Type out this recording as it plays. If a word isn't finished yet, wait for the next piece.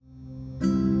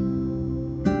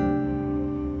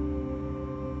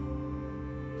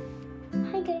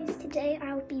today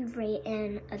I'll be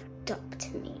rating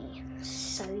Adopt Me.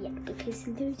 So yeah, because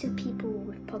loads of people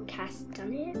with podcasts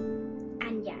done it,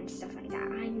 and yeah, and stuff like that.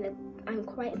 I'm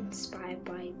quite inspired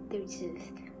by loads of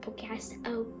podcasts.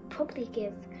 I'll probably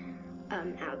give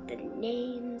out the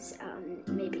names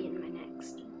maybe in my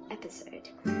next episode.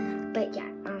 But yeah,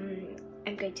 I'm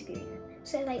going to be doing it.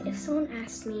 So like, if someone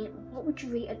asked me, what would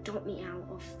you rate Adopt Me out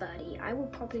of 30? I will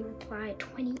probably reply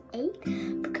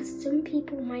 28, because some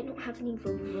people might not have any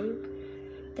room.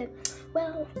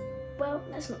 Well,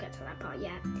 let's not get to that part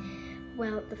yet.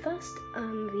 Well, the first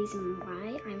reason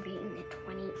why I'm rating it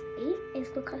 28 is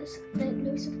because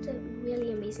most of the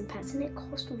really amazing pets in it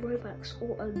cost Robux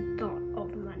or a lot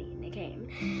of money in the game,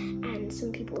 and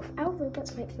some people without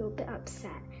Robux might feel a bit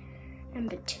upset.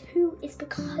 Number 2 is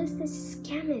because there's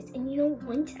scammers, and you know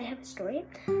what? I have a story.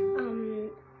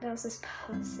 There was this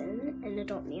person in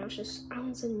Adopt Me. I was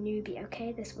a newbie,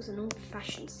 okay? This was an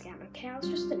old-fashioned scam, okay? I was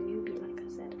just a newbie, like I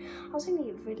said. I was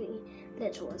only really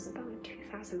little. It was about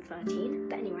 2013.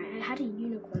 But anyway, I had a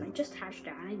unicorn. I just hatched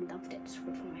it. I loved it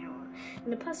with my heart.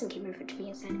 And the person came over to me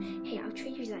and said, hey, I'll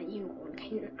trade you that unicorn.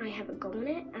 Can I have a go on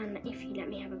it? And if you let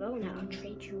me have a go on it, I'll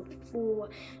trade you 4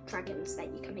 dragons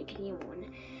that you can make a new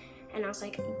one. And I was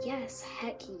like, yes,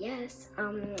 heck yes.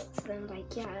 So then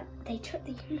like, yeah, they took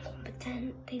the unicorn, but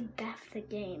then they left the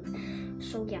game.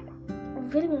 So yeah, I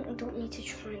really don't need to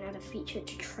try and add a feature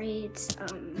to trades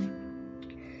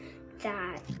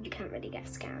that you can't really get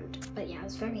scammed. But yeah, it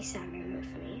was very sad moment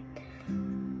for me.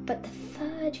 But the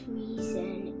third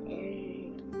reason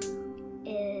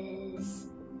is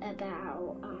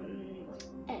about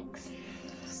eggs.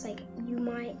 Like, you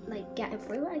might like get a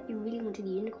like you really wanted a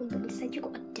unicorn, but instead you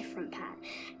got a different pet,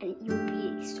 and you'll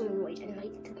be so annoyed. And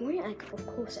like, the royal egg, of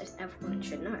course, as everyone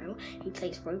should know who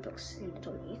plays Roblox in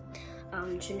Adopt Me,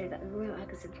 should know that the royal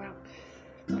egg is about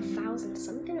 1,000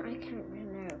 something. I can't really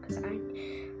know because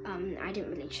I didn't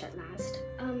really check last.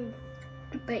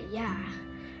 But yeah,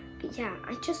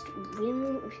 I just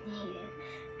really need it,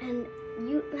 and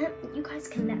you guys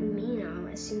can let me know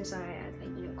as soon as I add like,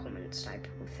 you know, comments type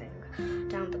of thing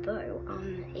down below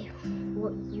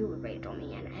what you would rate on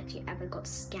me, and if you ever got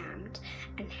scammed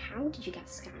and how did you get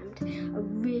scammed. I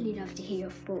really love to hear your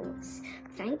thoughts.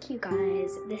 Thank you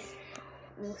guys. This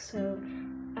also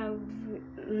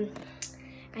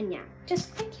and yeah, just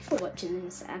thank you for watching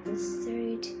this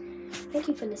episode. Thank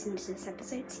you for listening to this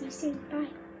episode. See you soon.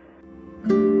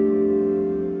 Bye.